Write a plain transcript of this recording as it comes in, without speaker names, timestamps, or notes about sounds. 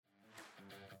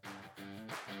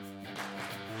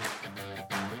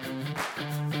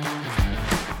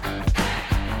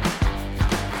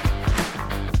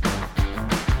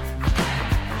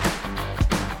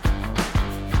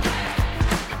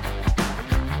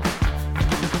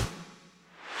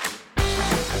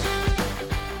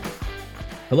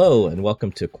Hello, and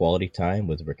welcome to Quality Time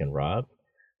with Rick and Rob,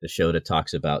 the show that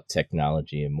talks about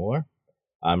technology and more.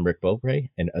 I'm Rick Beaupre,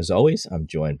 and as always, I'm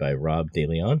joined by Rob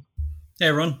DeLeon. Hey,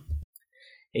 everyone.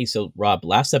 Hey, so Rob,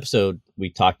 last episode we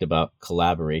talked about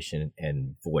collaboration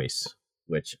and voice,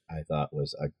 which I thought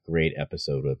was a great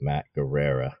episode with Matt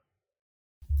Guerrera.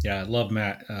 Yeah, I love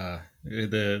Matt.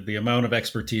 The amount of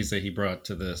expertise that he brought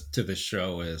to this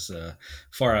show is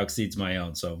far exceeds my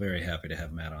own. So very happy to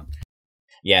have Matt on.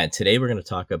 Yeah, and today we're going to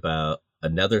talk about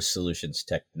another solutions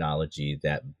technology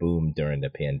that boomed during the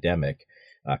pandemic,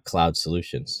 cloud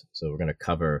solutions. So we're going to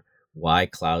cover why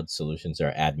cloud solutions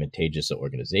are advantageous to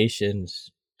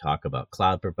organizations, talk about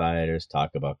cloud providers,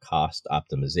 talk about cost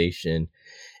optimization,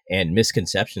 and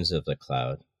misconceptions of the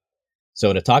cloud.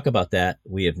 So to talk about that,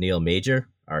 we have Neil Major,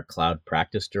 our cloud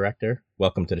practice director.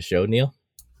 Welcome to the show, Neil.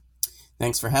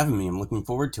 Thanks for having me. I'm looking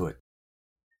forward to it.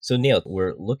 So, Neil,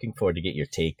 we're looking forward to get your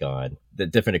take on the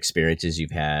different experiences you've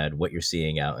had, what you're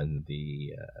seeing out in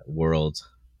the world.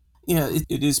 Yeah,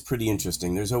 it is pretty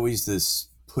interesting. There's always this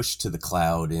push to the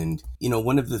cloud. And,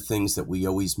 one of the things that we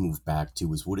always move back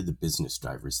to is what are the business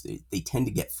drivers? They tend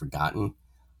to get forgotten.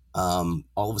 All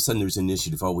of a sudden, there's an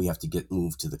initiative, we have to get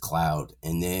moved to the cloud.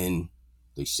 And then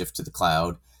they shift to the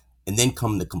cloud. And then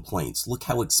come the complaints. Look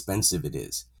how expensive it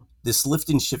is. This lift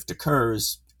and shift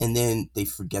occurs. And then they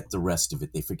forget the rest of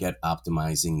it. They forget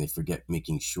optimizing. They forget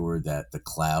making sure that the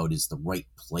cloud is the right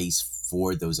place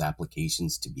for those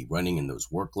applications to be running and those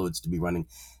workloads to be running.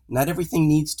 Not everything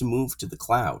needs to move to the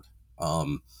cloud.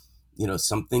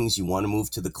 Some things you want to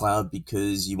move to the cloud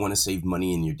because you want to save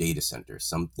money in your data center.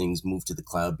 Some things move to the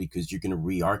cloud because you're going to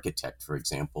re-architect, for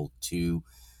example, to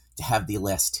have the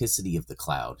elasticity of the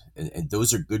cloud. And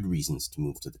those are good reasons to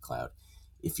move to the cloud.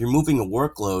 If you're moving a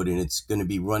workload and it's going to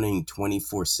be running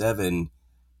 24/7,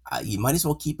 you might as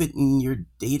well keep it in your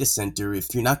data center if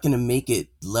you're not going to make it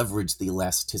leverage the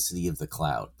elasticity of the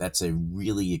cloud. That's a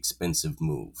really expensive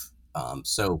move.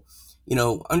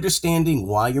 Understanding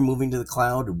why you're moving to the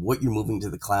cloud, what you're moving to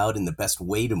the cloud, and the best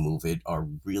way to move it are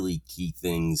really key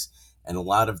things. And a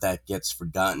lot of that gets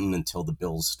forgotten until the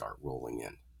bills start rolling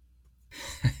in.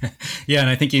 Yeah, and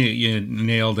I think you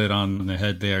nailed it on the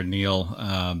head there, Neil.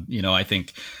 I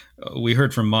think we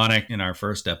heard from Monik in our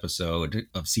first episode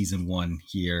of season 1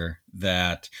 here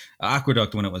that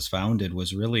Aqueduct, when it was founded,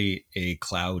 was really a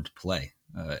cloud play.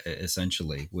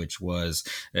 Essentially, which was,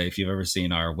 if you've ever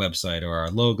seen our website or our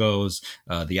logos,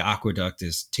 the aqueduct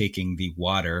is taking the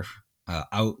water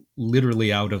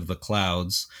literally out of the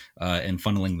clouds and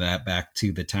funneling that back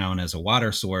to the town as a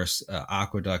water source.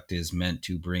 Aqueduct is meant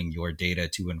to bring your data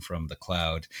to and from the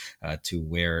cloud to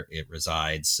where it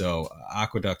resides. So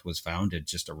Aqueduct was founded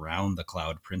just around the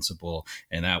cloud principle.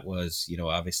 And that was,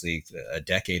 obviously a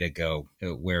decade ago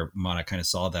where Mana kind of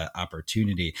saw that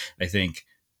opportunity. I think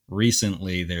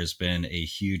recently there's been a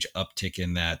huge uptick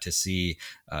in that to see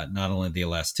not only the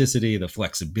elasticity, the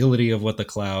flexibility of what the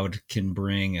cloud can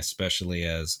bring, especially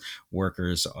as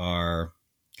workers are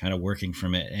kind of working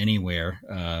from it anywhere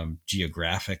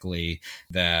geographically,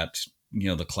 that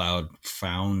the cloud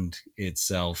found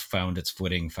its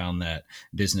footing, found that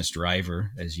business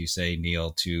driver, as you say,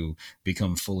 Neil, to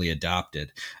become fully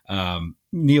adopted.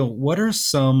 Neil, what are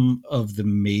some of the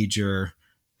major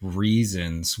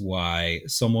reasons why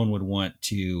someone would want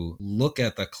to look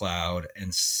at the cloud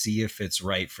and see if it's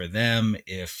right for them,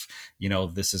 if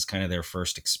this is kind of their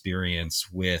first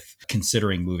experience with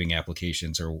considering moving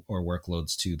applications or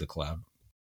workloads to the cloud?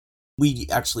 We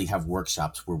actually have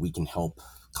workshops where we can help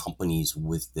companies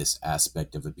with this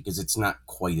aspect of it because it's not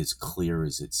quite as clear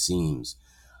as it seems.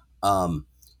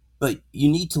 But you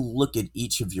need to look at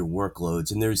each of your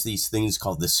workloads. And there's these things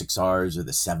called the 6Rs or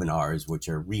the 7Rs, which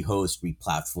are rehost,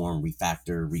 replatform,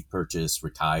 refactor, repurchase,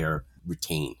 retire,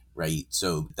 retain, right?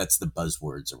 So that's the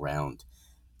buzzwords around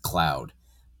cloud.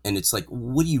 And it's like,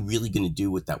 what are you really going to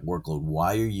do with that workload?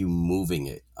 Why are you moving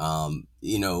it?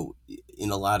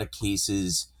 In a lot of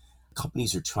cases,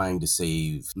 companies are trying to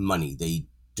save money. They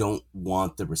don't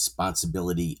want the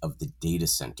responsibility of the data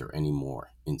center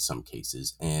anymore in some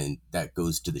cases. And that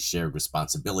goes to the shared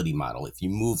responsibility model. If you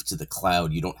move to the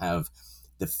cloud, you don't have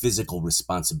the physical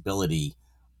responsibility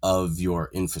of your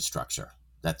infrastructure.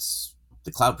 That's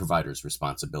the cloud provider's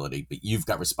responsibility, but you've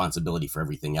got responsibility for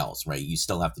everything else, right? You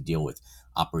still have to deal with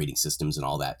operating systems and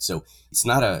all that. So it's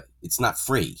not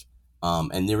free.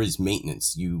 And there is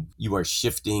maintenance. You are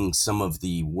shifting some of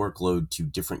the workload to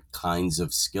different kinds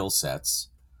of skill sets.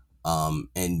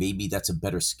 And maybe that's a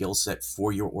better skill set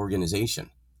for your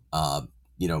organization.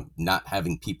 Not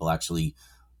having people actually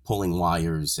pulling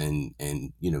wires and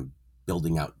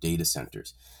building out data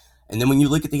centers. And then when you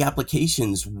look at the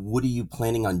applications, what are you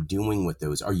planning on doing with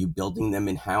those? Are you building them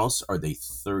in-house? Are they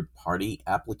third-party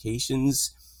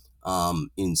applications?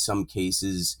 In some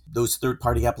cases, those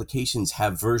third-party applications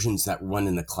have versions that run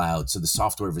in the cloud. So the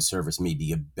software as a service may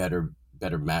be a better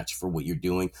match for what you're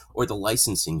doing, or the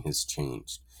licensing has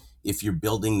changed. If you're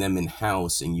building them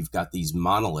in-house and you've got these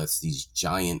monoliths, these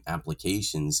giant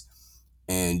applications,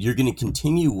 and you're going to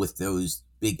continue with those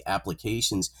big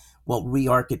applications, well,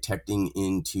 re-architecting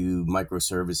into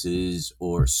microservices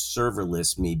or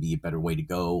serverless may be a better way to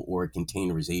go, or a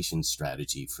containerization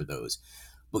strategy for those.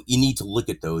 But you need to look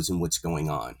at those and what's going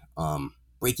on.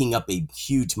 Breaking up a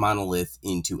huge monolith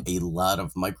into a lot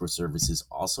of microservices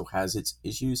also has its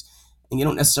issues. And you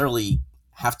don't necessarily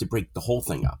have to break the whole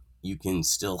thing up. You can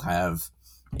still have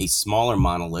a smaller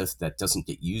monolith that doesn't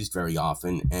get used very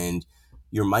often, and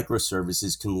your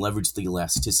microservices can leverage the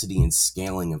elasticity and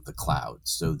scaling of the cloud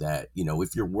so that,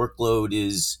 if your workload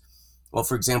is, well,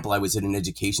 for example, I was at an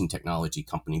education technology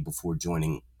company before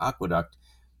joining Aqueduct.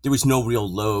 There was no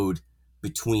real load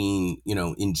between,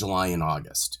 in July and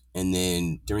August. And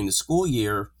then during the school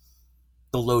year,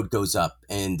 the load goes up,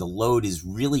 and the load is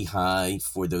really high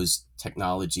for those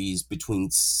technologies between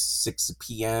 6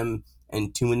 p.m.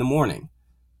 and 2 in the morning.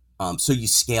 So you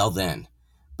scale then.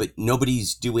 But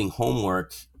nobody's doing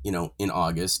homework, in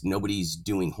August. Nobody's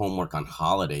doing homework on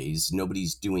holidays.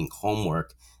 Nobody's doing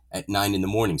homework at 9 in the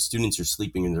morning. Students are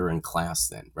sleeping and they're in class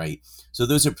then, right? So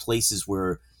those are places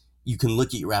where you can look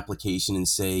at your application and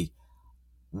say,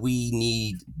 we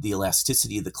need the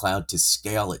elasticity of the cloud to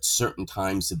scale at certain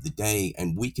times of the day,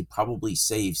 and we could probably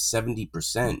save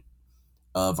 70%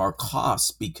 of our costs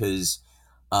because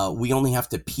we only have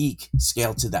to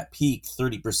scale to that peak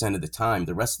 30% of the time.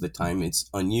 The rest of the time, it's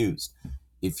unused.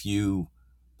 If you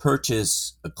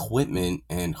purchase equipment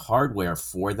and hardware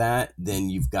for that, then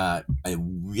you've got a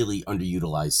really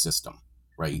underutilized system,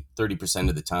 right? 30%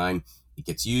 of the time it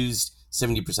gets used,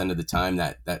 70% of the time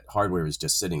that hardware is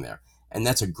just sitting there. And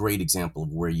that's a great example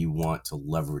of where you want to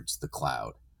leverage the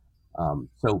cloud.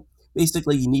 So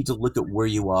basically, you need to look at where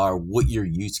you are, what your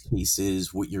use case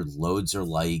is, what your loads are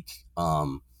like.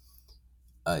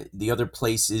 The other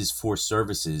places for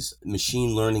services,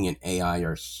 machine learning and AI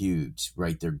are huge,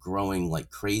 right? They're growing like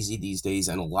crazy these days.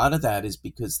 And a lot of that is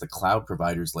because the cloud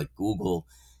providers like Google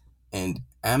and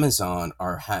Amazon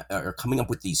are coming up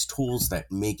with these tools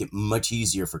that make it much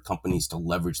easier for companies to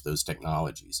leverage those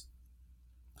technologies.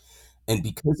 And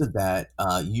because of that,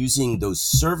 using those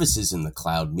services in the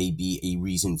cloud may be a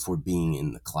reason for being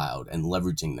in the cloud and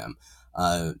leveraging them.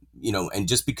 And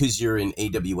just because you're in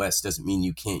AWS doesn't mean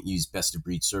you can't use best of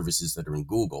breed services that are in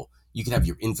Google. You can have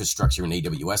your infrastructure in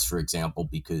AWS, for example,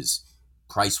 because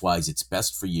price-wise it's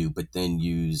best for you, but then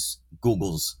use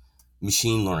Google's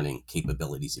machine learning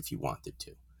capabilities if you wanted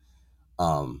to.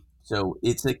 So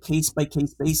it's a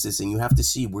case-by-case basis, and you have to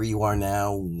see where you are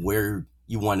now, where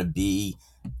you want to be,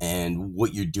 and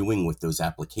what you're doing with those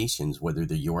applications, whether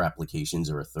they're your applications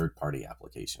or a third-party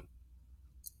application.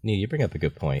 Neil, you bring up a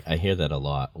good point. I hear that a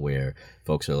lot where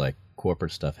folks are like,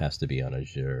 corporate stuff has to be on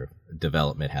Azure,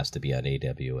 development has to be on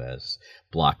AWS,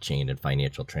 blockchain and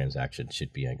financial transactions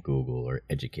should be on Google, or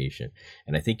education.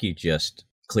 And I think you just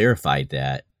clarified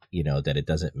that, that it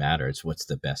doesn't matter. It's what's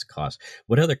the best cost.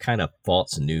 What other kind of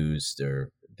false news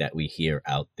that we hear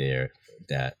out there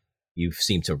that you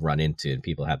seem to run into and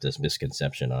people have this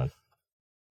misconception on?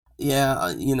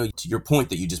 Yeah, to your point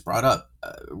that you just brought up,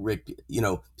 Rick,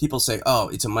 people say, oh,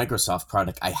 it's a Microsoft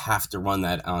product, I have to run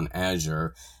that on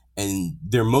Azure. And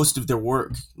most of their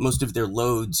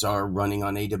loads are running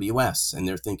on AWS. And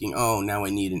they're thinking, oh, now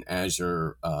I need an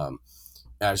Azure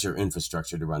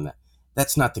infrastructure to run that.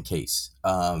 That's not the case.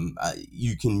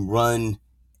 You can run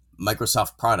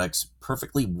Microsoft products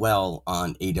perfectly well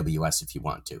on AWS if you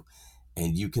want to.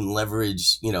 And you can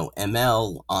leverage,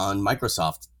 ML on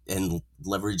Microsoft and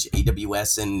leverage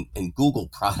AWS and Google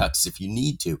products if you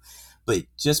need to. But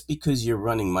just because you're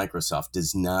running Microsoft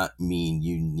does not mean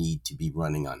you need to be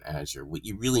running on Azure. What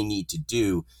you really need to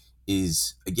do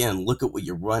is, again, look at what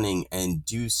you're running and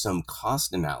do some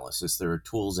cost analysis. There are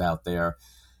tools out there.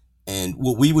 And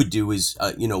what we would do is,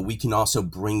 we can also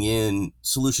bring in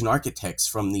solution architects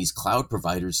from these cloud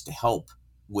providers to help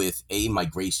with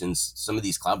migrations. Some of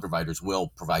these cloud providers will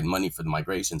provide money for the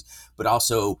migrations, but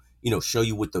also, show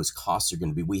you what those costs are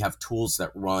going to be. We have tools that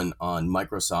run on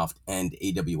Microsoft and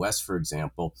AWS, for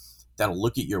example, that'll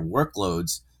look at your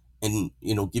workloads and,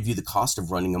 give you the cost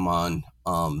of running them on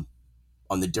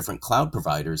the different cloud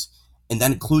providers. And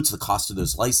that includes the cost of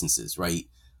those licenses, right?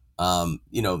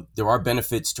 There are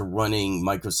benefits to running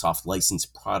Microsoft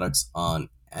licensed products on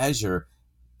Azure,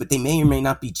 but they may or may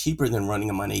not be cheaper than running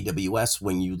them on AWS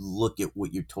when you look at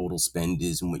what your total spend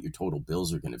is and what your total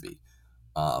bills are going to be.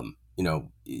 You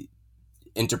know,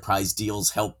 enterprise deals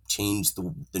help change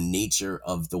the nature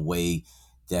of the way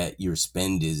that your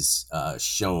spend is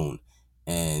shown.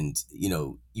 And, you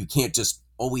know, you can't just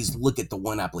always look at the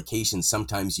one application.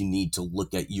 Sometimes you need to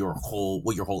look at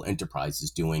what your whole enterprise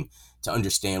is doing to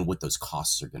understand what those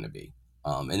costs are going to be.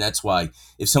 And that's why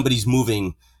if somebody's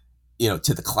moving, you know,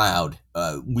 to the cloud,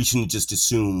 we shouldn't just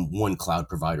assume one cloud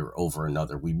provider over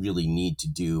another. We really need to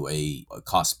do a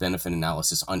cost benefit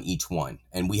analysis on each one.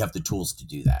 And we have the tools to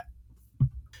do that.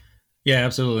 Yeah,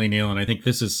 absolutely, Neil. And I think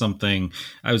this is something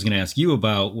I was going to ask you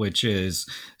about, which is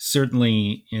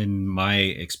certainly in my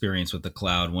experience with the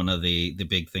cloud, one of the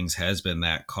big things has been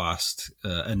that cost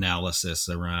analysis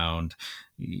around,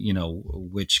 you know,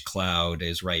 which cloud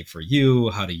is right for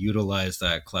you, how to utilize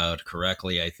that cloud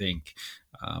correctly. I think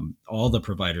all the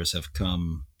providers have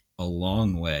come a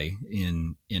long way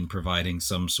in providing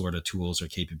some sort of tools or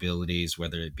capabilities,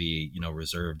 whether it be, you know,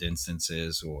 reserved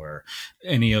instances or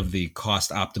any of the cost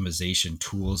optimization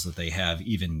tools that they have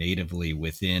even natively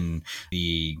within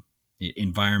the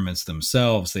environments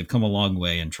themselves. They've come a long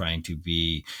way in trying to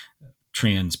be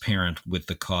transparent with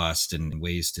the cost and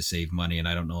ways to save money. And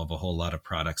I don't know of a whole lot of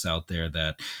products out there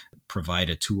that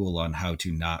provide a tool on how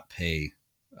to not pay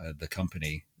the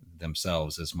company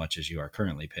themselves as much as you are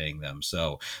currently paying them.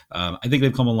 So I think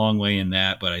they've come a long way in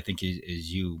that, but I think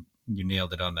as you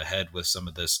nailed it on the head with some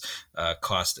of this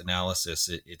cost analysis.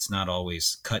 It's not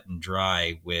always cut and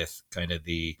dry with kind of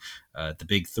the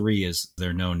big three as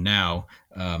they're known now.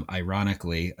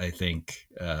 Ironically, I think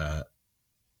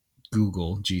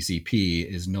Google GCP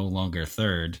is no longer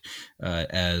third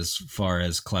as far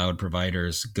as cloud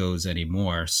providers goes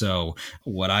anymore. So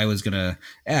what I was going to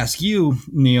ask you,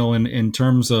 Neil, in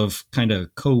terms of kind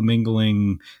of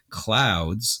commingling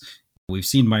clouds, we've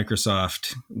seen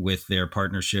Microsoft with their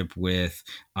partnership with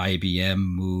IBM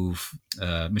move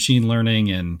machine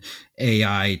learning and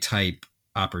AI type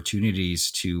opportunities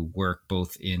to work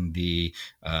both in the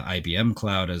IBM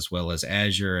cloud as well as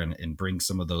Azure and bring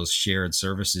some of those shared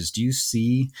services. Do you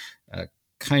see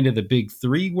kind of the big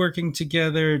three working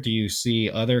together? Do you see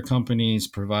other companies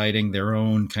providing their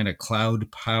own kind of cloud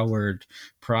powered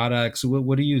products?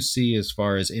 What do you see as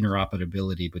far as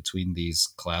interoperability between these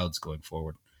clouds going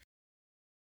forward?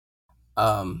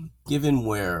 Given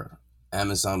where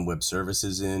Amazon Web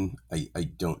Services in, I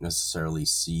don't necessarily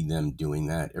see them doing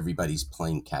that. Everybody's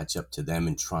playing catch up to them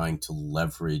and trying to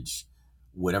leverage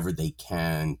whatever they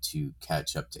can to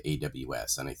catch up to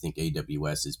AWS. And I think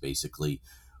AWS is basically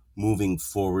moving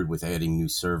forward with adding new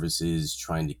services,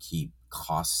 trying to keep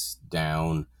costs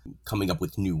down, coming up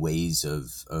with new ways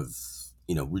of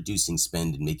reducing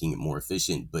spend and making it more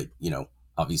efficient, but,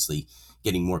 obviously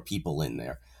getting more people in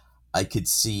there. I could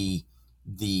see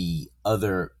the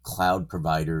other cloud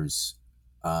providers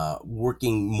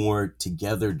working more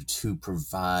together to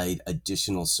provide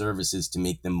additional services to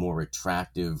make them more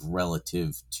attractive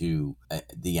relative to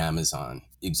the Amazon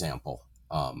example.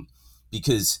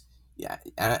 Because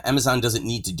Amazon doesn't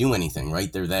need to do anything,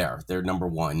 right? They're there. They're number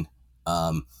one.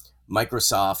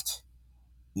 Microsoft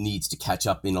needs to catch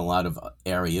up in a lot of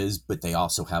areas, but they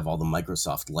also have all the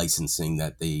Microsoft licensing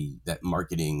that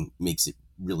marketing makes it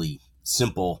really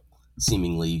simple,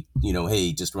 seemingly,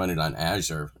 hey, just run it on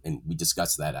Azure. And we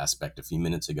discussed that aspect a few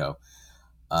minutes ago.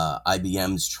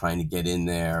 IBM's trying to get in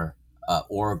there.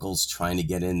 Oracle's trying to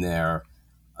get in there.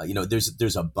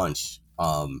 There's a bunch.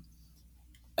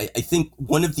 I think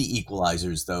one of the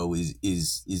equalizers, though, is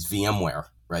VMware,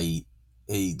 right?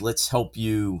 Hey, let's help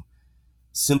you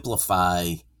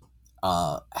simplify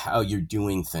how you're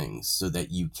doing things so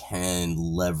that you can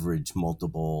leverage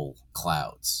multiple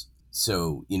clouds.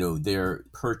 So, their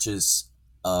purchase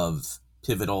of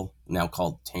Pivotal, now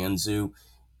called Tanzu,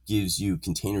 gives you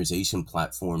containerization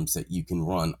platforms that you can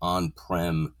run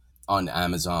on-prem, on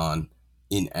Amazon,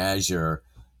 in Azure.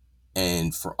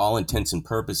 And for all intents and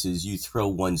purposes, you throw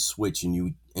one switch and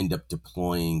you end up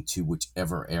deploying to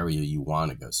whichever area you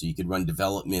want to go. So you could run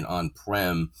development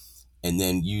on-prem and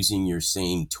then using your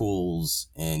same tools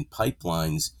and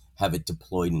pipelines, have it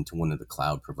deployed into one of the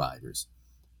cloud providers.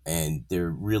 And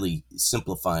they're really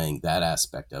simplifying that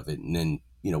aspect of it. And then,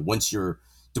 once you're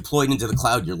deployed into the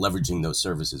cloud, you're leveraging those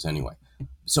services anyway.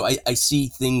 So I see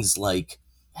things like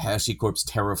HashiCorp's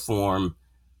Terraform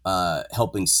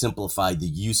helping simplify the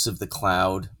use of the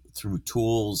cloud through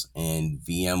tools, and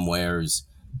VMware's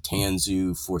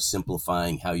Tanzu for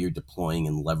simplifying how you're deploying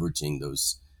and leveraging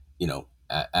those,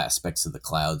 aspects of the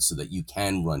cloud so that you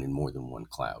can run in more than one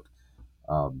cloud.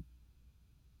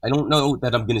 I don't know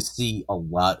that I'm going to see a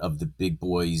lot of the big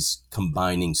boys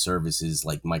combining services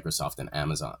like Microsoft and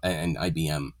Amazon and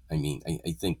IBM.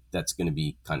 I think that's going to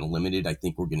be kind of limited. I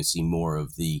think we're going to see more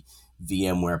of the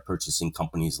VMware purchasing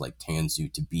companies like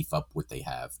Tanzu to beef up what they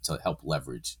have to help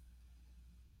leverage.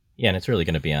 Yeah, and it's really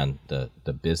going to be on the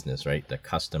business, right? The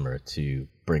customer to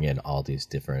bring in all these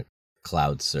different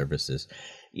cloud services.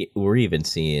 We're even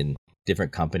seeing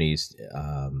different companies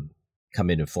come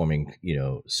in and forming,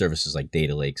 services like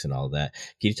data lakes and all that.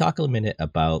 Can you talk a minute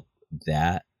about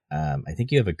that? I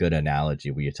think you have a good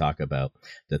analogy where you talk about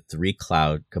the three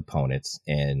cloud components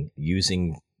and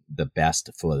using the best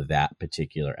for that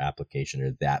particular application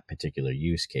or that particular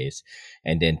use case,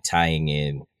 and then tying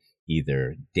in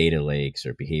either data lakes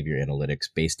or behavior analytics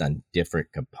based on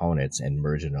different components and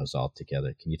merging those all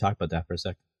together. Can you talk about that for a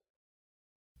sec?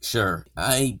 Sure.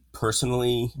 I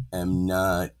personally am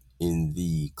not in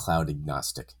the cloud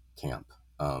agnostic camp.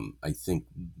 I think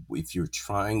if you're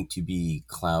trying to be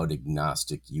cloud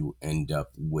agnostic, you end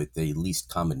up with a least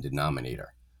common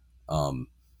denominator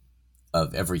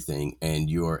of everything, and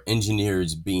your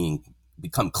engineers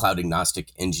become cloud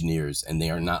agnostic engineers, and they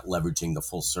are not leveraging the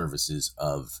full services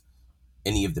of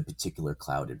any of the particular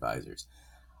cloud advisors.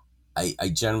 I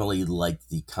generally like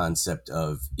the concept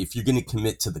of, if you're going to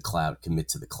commit to the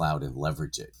cloud and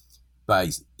leverage it.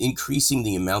 By increasing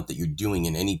the amount that you're doing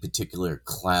in any particular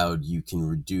cloud, you can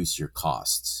reduce your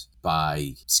costs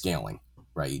by scaling,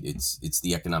 right? It's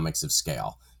the economics of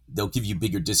scale. They'll give you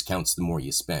bigger discounts the more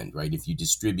you spend, right? If you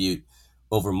distribute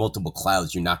over multiple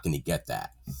clouds, you're not going to get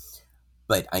that.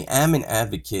 But I am an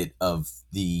advocate of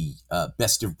the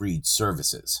best of breed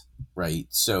services, right?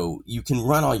 So you can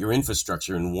run all your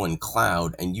infrastructure in one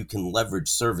cloud and you can leverage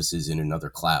services in another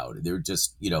cloud. They're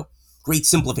just, great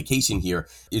simplification here.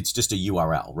 It's just a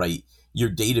URL, right? Your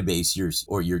database,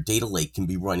 your data lake can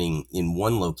be running in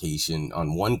one location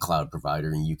on one cloud provider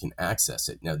and you can access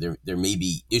it. Now, there may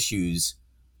be issues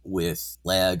with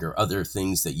lag or other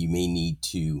things that you may need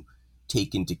to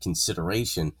take into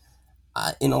consideration.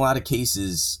 In a lot of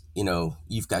cases,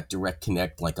 you've got direct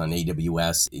connect like on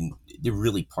AWS, and they're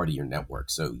really part of your network.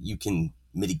 So you can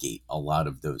mitigate a lot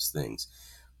of those things.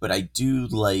 But I do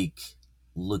like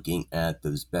looking at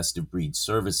those best of breed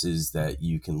services that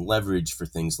you can leverage for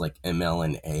things like ML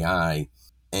and AI,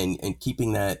 and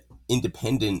keeping that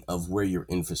independent of where your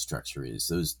infrastructure is.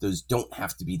 Those don't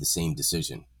have to be the same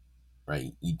decision,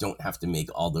 right? You don't have to make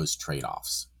all those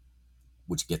trade-offs,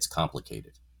 which gets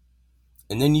complicated.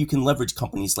 And then you can leverage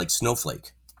companies like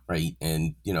Snowflake, right?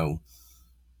 And,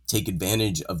 take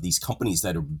advantage of these companies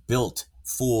that are built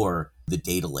for the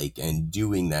data lake and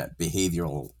doing that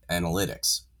behavioral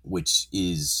analytics, which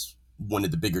is one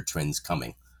of the bigger trends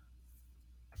coming.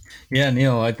 Yeah,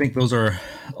 Neil, I think those are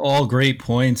all great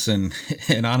points. And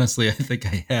honestly, I think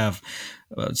I have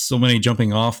so many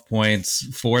jumping off points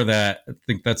for that. I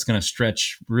think that's going to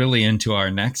stretch really into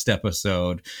our next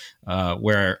episode,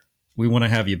 where we want to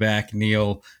have you back,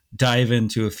 Neil, dive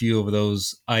into a few of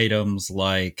those items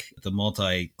like the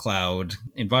multi-cloud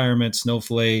environment,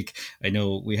 Snowflake. I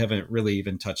know we haven't really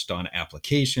even touched on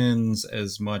applications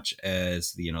as much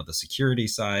as the security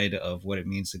side of what it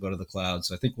means to go to the cloud.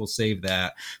 So I think we'll save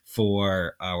that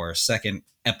for our second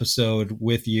episode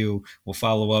with you. We'll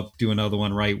follow up, do another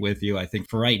one right with you. I think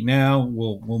for right now,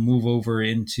 we'll move over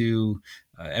into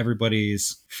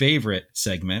everybody's favorite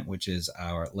segment, which is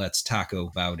our Let's Taco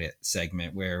About It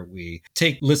segment, where we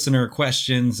take listener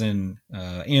questions and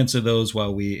answer those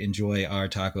while we enjoy our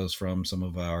tacos from some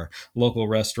of our local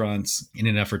restaurants in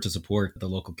an effort to support the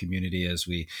local community as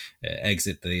we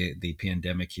exit the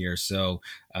pandemic here. So,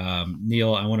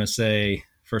 Neil, I want to say,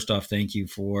 first off, thank you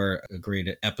for a great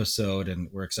episode, and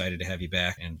we're excited to have you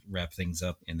back and wrap things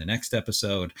up in the next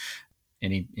episode.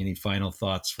 Any final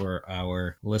thoughts for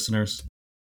our listeners?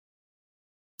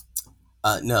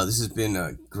 No, this has been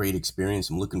a great experience.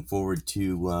 I'm looking forward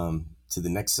to the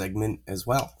next segment as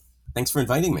well. Thanks for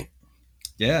inviting me.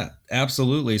 Yeah,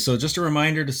 absolutely. So just a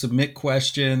reminder to submit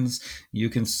questions. You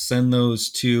can send those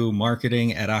to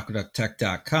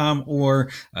marketing@aqueducttech.com,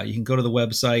 or you can go to the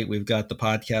website. We've got the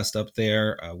podcast up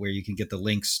there where you can get the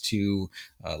links to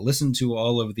listen to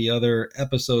all of the other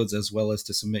episodes, as well as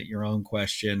to submit your own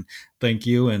question. Thank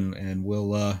you, and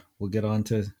we'll get on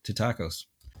to tacos.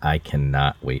 I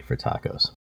cannot wait for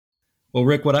tacos. Well,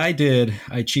 Rick, what I did,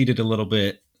 I cheated a little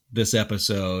bit this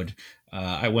episode.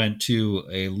 I went to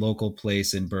a local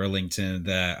place in Burlington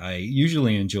that I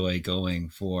usually enjoy going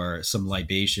for some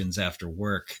libations after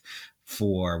work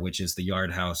which is the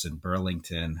Yard House in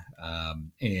Burlington.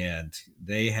 And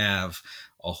they have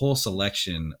a whole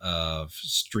selection of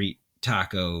street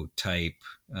taco type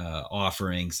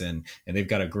offerings, and they've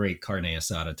got a great carne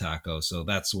asada taco. So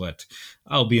that's what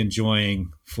I'll be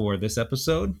enjoying for this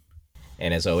episode.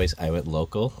 And as always, I went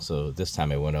local. So this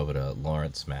time I went over to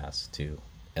Lawrence, Mass to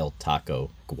El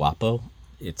Taco Guapo.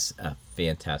 It's a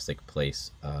fantastic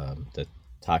place. The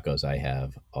tacos I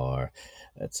have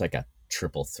it's like a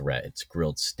triple threat. It's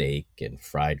grilled steak and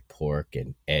fried pork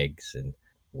and eggs, and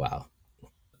wow.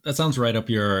 That sounds right up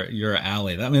your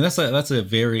alley. I mean, that's a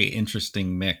very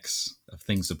interesting mix of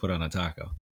things to put on a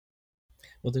taco.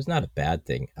 Well, there's not a bad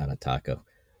thing on a taco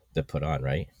to put on,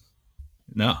 right?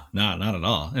 No, not at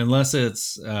all. Unless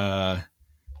it's not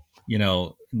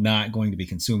going to be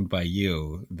consumed by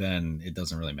you, then it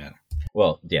doesn't really matter.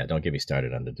 Well, yeah, don't get me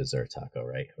started on the dessert taco,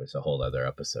 right? It's a whole other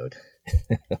episode.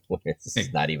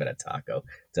 It's not even a taco.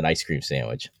 It's an ice cream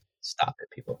sandwich. Stop it,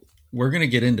 people. We're going to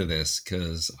get into this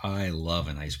because I love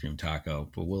an ice cream taco,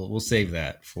 but we'll save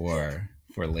that for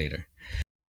later.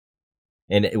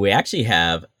 And we actually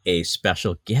have a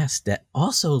special guest that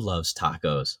also loves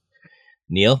tacos.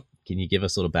 Neil, can you give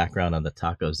us a little background on the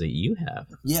tacos that you have?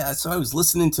 Yeah, so I was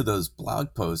listening to those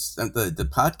blog posts, the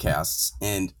podcasts,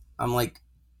 and I'm like,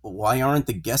 why aren't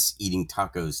the guests eating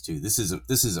tacos too? This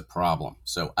is a problem.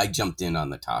 So I jumped in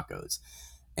on the tacos,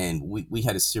 and we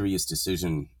had a serious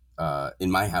decision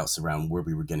in my house around where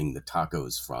we were getting the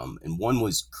tacos from. And one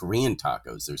was Korean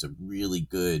tacos. There's a really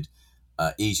good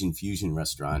Asian fusion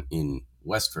restaurant in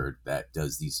Westford that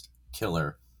does these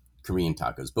killer Korean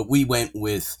tacos. But we went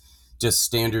with just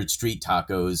standard street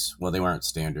tacos. Well, they weren't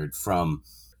standard, from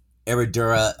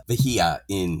Herradura Vejia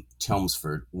in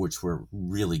Chelmsford, which were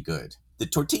really good. The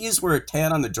tortillas were a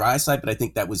tad on the dry side, but I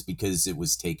think that was because it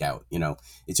was takeout.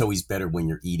 It's always better when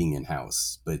you're eating in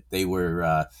house. But they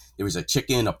were there was a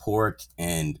chicken, a pork,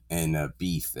 and a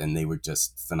beef, and they were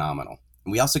just phenomenal.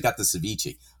 And we also got the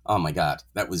ceviche. Oh my God,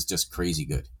 that was just crazy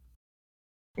good.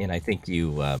 And I think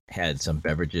you had some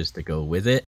beverages to go with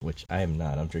it, which I am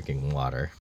not. I'm drinking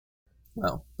water.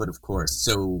 Well, but of course.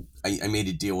 So I made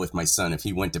a deal with my son. If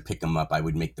he went to pick them up, I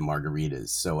would make the margaritas.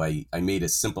 So I made a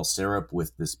simple syrup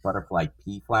with this butterfly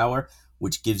pea flower,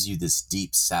 which gives you this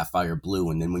deep sapphire blue.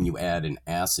 And then when you add an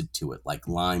acid to it, like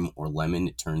lime or lemon,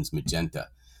 it turns magenta.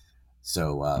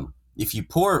 So if you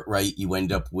pour it right, you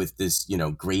end up with this,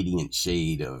 gradient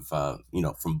shade of,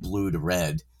 from blue to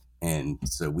red. And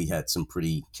so we had some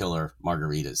pretty killer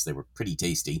margaritas. They were pretty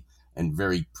tasty and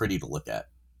very pretty to look at.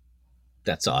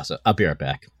 That's awesome. I'll be right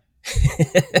back.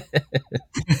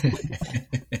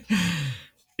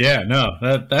 Yeah, no,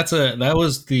 that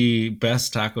was the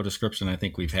best taco description I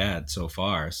think we've had so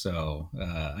far. So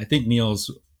I think Neil's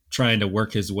trying to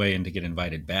work his way in to get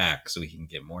invited back so he can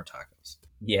get more tacos.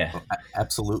 Yeah,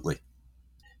 absolutely.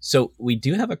 So we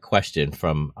do have a question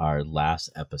from our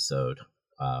last episode,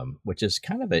 which is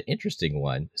kind of an interesting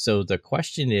one. So the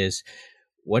question is,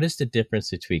 what is the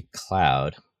difference between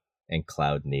cloud and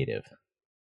cloud native?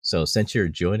 So since you're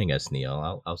joining us,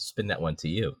 Neil, I'll spin that one to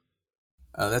you.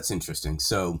 That's interesting.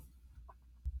 So,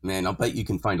 man, I'll bet you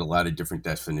can find a lot of different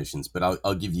definitions, but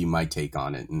I'll give you my take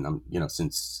on it. And I'm,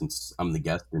 since I'm the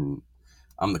guest and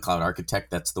I'm the cloud architect,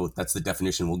 that's the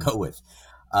definition we'll go with.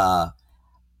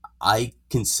 I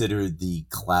consider the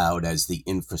cloud as the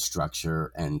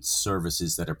infrastructure and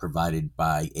services that are provided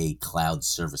by a cloud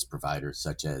service provider,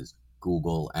 such as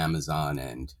Google, Amazon,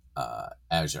 and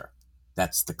Azure.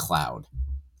 That's the cloud.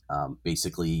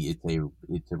 Basically,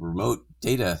 it's a remote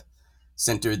data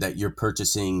center that you're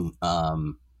purchasing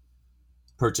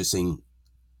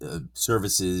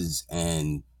services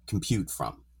and compute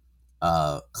from.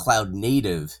 Cloud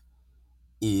native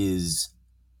is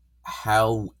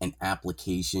how an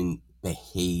application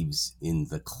behaves in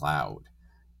the cloud.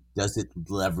 Does it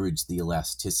leverage the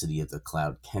elasticity of the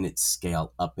cloud? Can it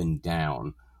scale up and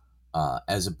down?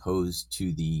 As opposed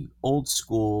to the old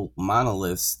school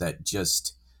monoliths that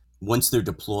just, once they're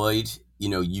deployed,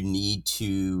 you need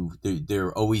to,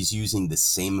 they're always using the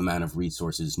same amount of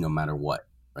resources no matter what,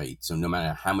 right? So no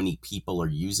matter how many people are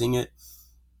using it,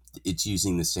 it's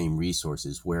using the same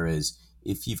resources. Whereas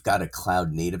if you've got a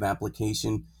cloud native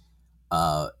application,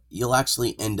 you'll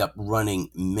actually end up running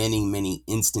many, many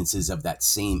instances of that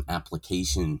same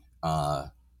application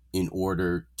in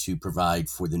order to provide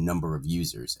for the number of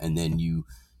users. And then you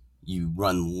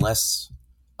run less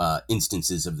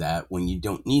instances of that when you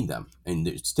don't need them. And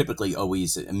there's typically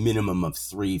always a minimum of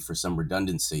 3 for some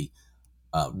redundancy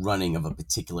running of a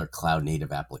particular cloud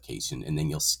native application. And then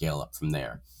you'll scale up from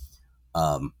there.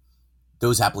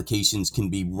 Those applications can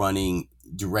be running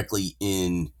directly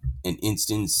in an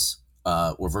instance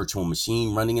or virtual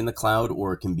machine running in the cloud,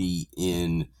 or it can be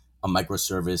in a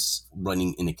microservice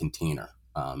running in a container.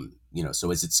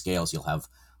 So as it scales, you'll have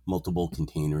multiple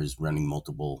containers running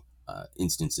multiple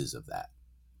instances of that.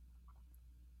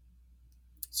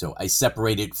 So I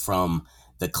separate it from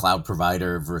the cloud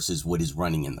provider versus what is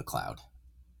running in the cloud.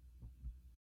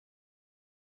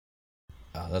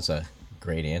 Oh, that's a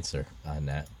great answer on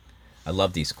that. I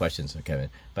love these questions, Kevin.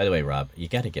 By the way, Rob, you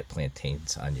got to get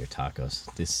plantains on your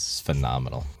tacos. This is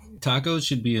phenomenal. Tacos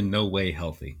should be in no way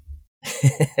healthy.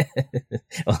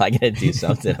 Well, I got to do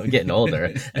something. I'm getting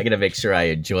older. I got to make sure I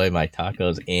enjoy my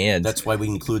tacos, and that's why we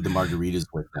include the margaritas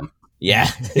with them.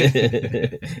 Yeah.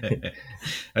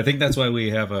 I think that's why we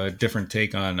have a different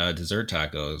take on dessert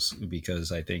tacos,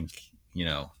 because I think,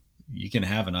 you can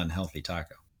have an unhealthy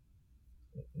taco.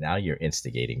 Now you're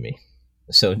instigating me.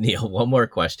 So, Neil, one more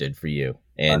question for you.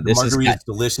 And this margarita is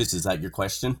delicious. Is that your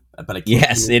question? But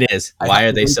yes, it is. Why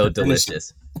are they so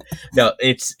delicious? No,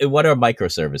 it's what are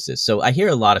microservices? So I hear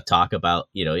a lot of talk about,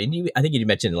 and I think you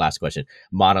mentioned in the last question,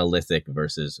 monolithic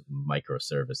versus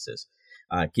microservices.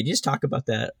 Can you just talk about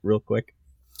that real quick?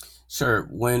 Sure.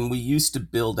 When we used to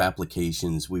build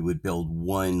applications, we would build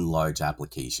one large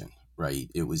application, right?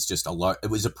 It was just it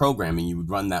was a program, and you would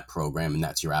run that program, and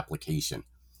that's your application.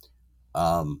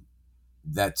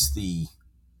 That's the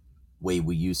way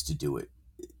we used to do it.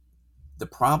 The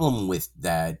problem with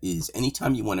that is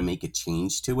anytime you want to make a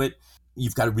change to it,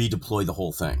 you've got to redeploy the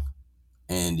whole thing.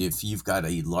 And if you've got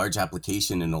a large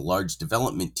application and a large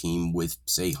development team with,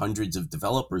 say, hundreds of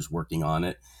developers working on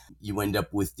it, you end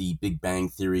up with the Big Bang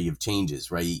theory of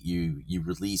changes, right? You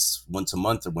release once a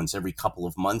month or once every couple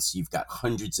of months, you've got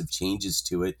hundreds of changes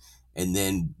to it. And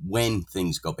then when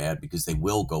things go bad, because they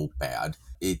will go bad,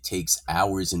 it takes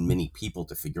hours and many people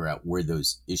to figure out where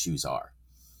those issues are.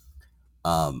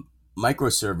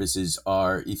 Microservices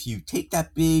are, if you take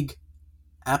that big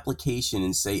application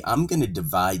and say, I'm going to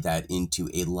divide that into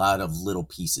a lot of little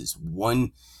pieces.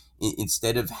 One,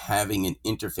 instead of having an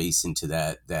interface into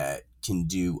that can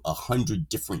do 100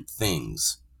 different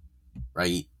things,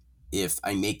 right? If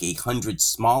I make 100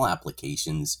 small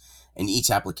applications and each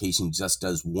application just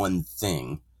does one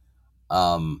thing,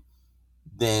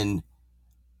 then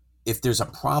if there's a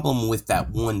problem with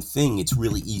that one thing, it's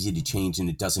really easy to change and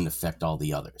it doesn't affect all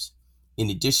the others. In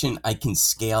addition, I can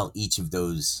scale each of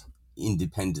those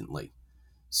independently.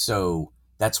 So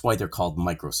that's why they're called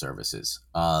microservices.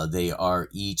 They are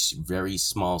each very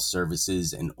small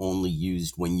services and only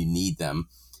used when you need them.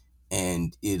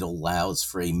 And it allows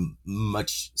for a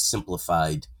much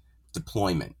simplified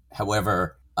deployment.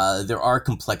 However, there are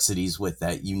complexities with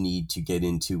that. You need to get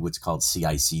into what's called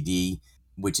CI/CD,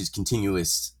 which is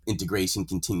continuous integration,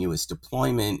 continuous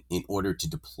deployment, in order to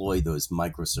deploy those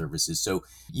microservices. So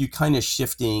you're kind of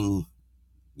shifting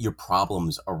your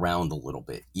problems around a little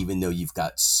bit. Even though you've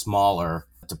got smaller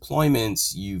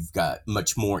deployments, you've got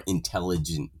much more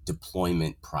intelligent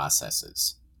deployment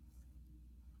processes.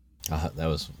 That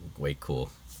was way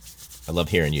cool. I love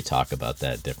hearing you talk about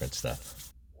that different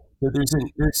stuff. So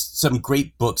there's some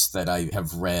great books that I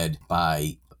have read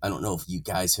by, I don't know if you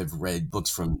guys have read books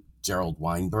from Gerald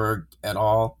Weinberg at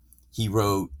all. He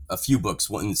wrote a few books.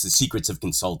 One is The Secrets of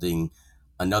Consulting.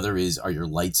 Another is Are Your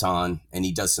Lights On? And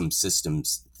he does some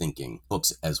systems thinking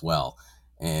books as well.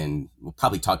 And we'll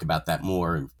probably talk about that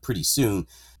more pretty soon.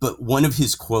 But one of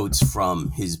his quotes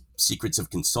from his Secrets of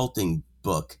Consulting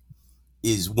book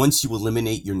is, once you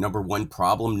eliminate your number one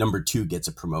problem, number two gets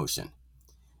a promotion.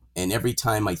 And every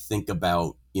time I think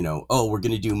about, we're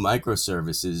going to do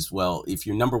microservices. Well, if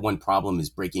your number one problem is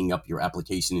breaking up your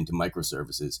application into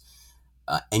microservices,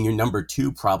 and your number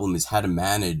two problem is how to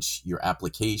manage your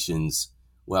applications,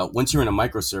 well, once you're in a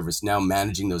microservice, now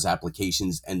managing those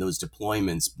applications and those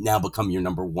deployments now become your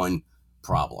number one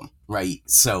problem, right?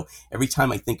 So every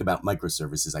time I think about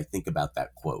microservices, I think about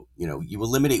that quote. You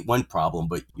eliminate one problem,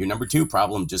 but your number two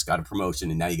problem just got a promotion,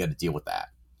 and now you got to deal with that.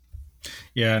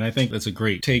 Yeah, and I think that's a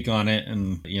great take on it.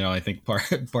 And, I think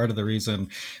part of the reason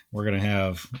we're going to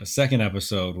have a second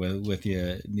episode with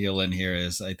you, Neil, in here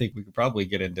is I think we could probably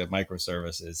get into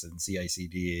microservices and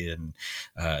CI/CD and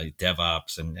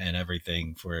DevOps and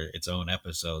everything for its own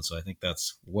episode. So I think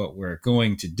that's what we're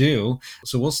going to do.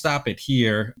 So we'll stop it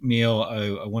here. Neil,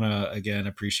 I want to, again,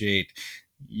 appreciate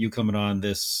you coming on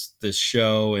this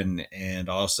show and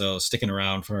also sticking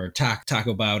around for our talk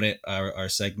about it, our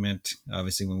segment,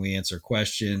 obviously, when we answer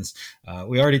questions.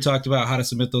 We already talked about how to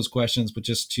submit those questions, but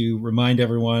just to remind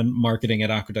everyone,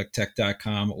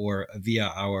 marketing@aqueducttech.com or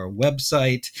via our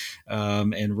website.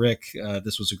 And Rick,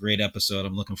 this was a great episode.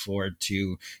 I'm looking forward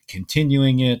to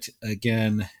continuing it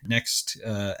again next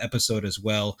episode as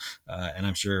well. And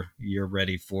I'm sure you're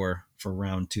ready for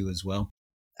round two as well.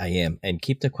 I am. And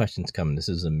keep the questions coming. This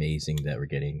is amazing that we're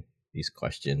getting these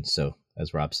questions. So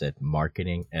as Rob said,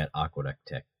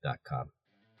 marketing@aqueducttech.com.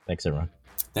 Thanks, everyone.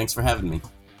 Thanks for having me.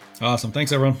 Awesome.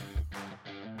 Thanks, everyone.